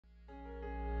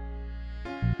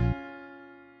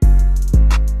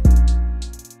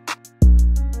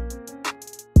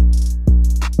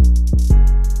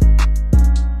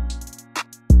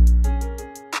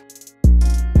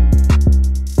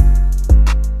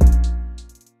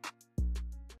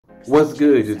What's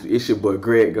good? It's your boy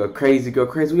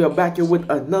GregGoCrazyyy. We are back here with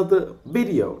another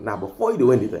video. Now, before you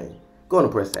do anything, go on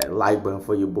and press that like button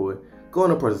for your boy. Go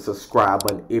on and press the subscribe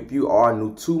button if you are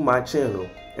new to my channel,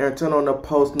 and turn on the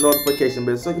post notification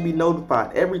bell so you can be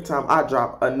notified every time I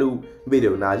drop a new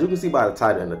video. Now, as you can see by the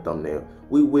title and the thumbnail,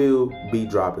 we will be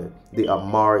dropping the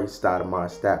Amar'E Stoudmire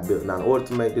stat build. Now, in order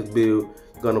to make this build,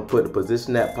 you're gonna put the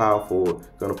position at power forward,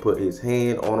 gonna put his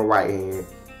hand on the right hand.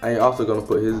 And you're also going to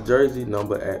put his jersey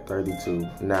number at 32.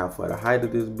 Now, for the height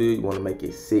of this build, you want to make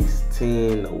it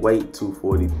 6'10", weight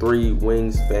 243,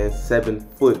 wingspan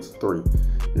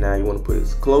 7'3". Now, you want to put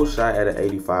his close shot at an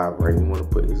 85 rating. You want to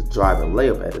put his driving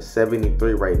layup at a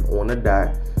 73 rating on the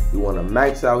dot. You want to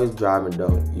max out his driving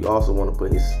dunk. You also want to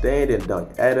put his standing dunk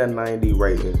at a 90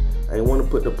 rating. And you want to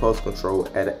put the post control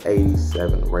at an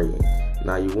 87 rating.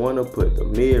 Now you want to put the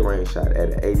mid-range shot at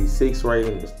an 86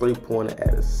 rating, his three-pointer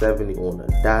at a 70 on the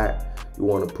dot. You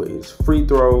want to put his free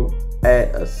throw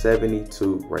at a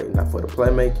 72 rating. Now for the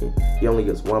playmaking, he only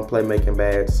gets one playmaking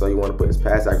badge, so you want to put his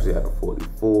pass accuracy at a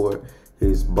 44,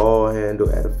 his ball handle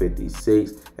at a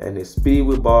 56, and his speed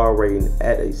with ball rating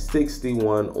at a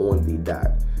 61 on the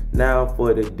dot. Now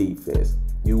for the defense,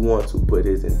 you want to put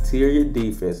his interior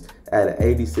defense at an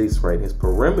 86 rating, his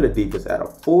perimeter defense at a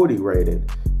 40 rating.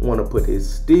 You want to put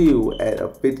his steal at a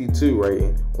 52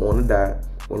 rating on the dot.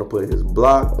 You want to put his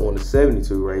block on a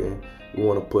 72 rating. You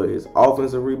want to put his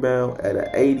offensive rebound at an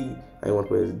 80. And you want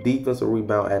to put his defensive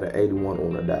rebound at an 81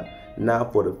 on the dot. Now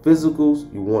for the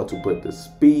physicals, you want to put the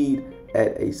speed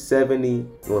at a 70. You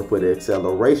want to put the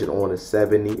acceleration on a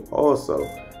 70 also.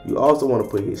 You also want to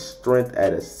put his strength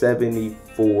at a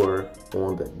 74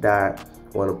 on the dot.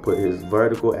 You want to put his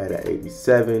vertical at an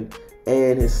 87.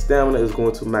 And his stamina is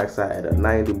going to max out at a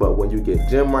 90, but when you get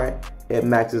gym right, it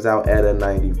maxes out at a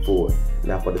 94.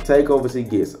 Now for the takeovers, he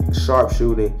gets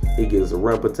sharpshooting, he gets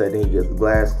rim protecting, he gets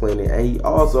glass cleaning, and he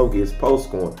also gets post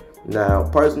scoring. Now,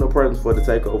 personal preference for the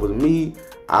takeovers, me,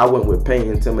 I went with paint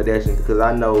intimidation because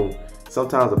I know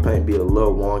sometimes the paint be a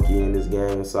little wonky in this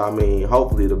game. So, I mean,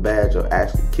 hopefully the badge will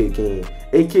actually kick in.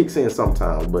 It kicks in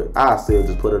sometimes, but I still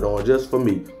just put it on just for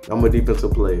me. I'm a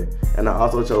defensive player. And I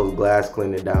also chose glass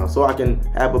cleaning down so I can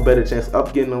have a better chance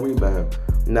of getting a rebound.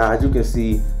 Now, as you can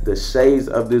see, the shades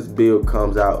of this build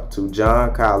comes out to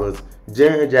John Collins,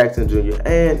 Jaren Jackson Jr.,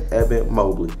 and Evan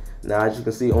Mobley. Now, as you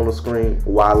can see on the screen,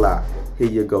 voila. Here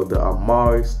you go, the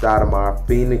Amar'E Stoudmire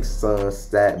Phoenix Suns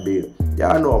stat build.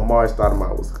 Y'all know Amar'E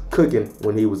Stoudmire was cooking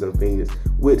when he was in Phoenix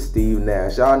with Steve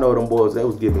Nash. Y'all know them boys, they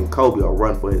was giving Kobe a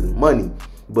run for his money.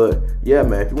 But yeah,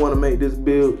 man, if you want to make this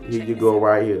build, here you go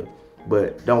right here.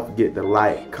 But don't forget to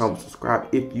like, comment,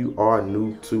 subscribe if you are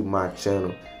new to my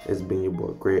channel. It's been your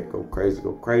boy Greg, go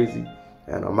crazy,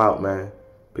 and I'm out, man.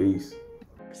 Peace.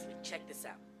 Check this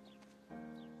out.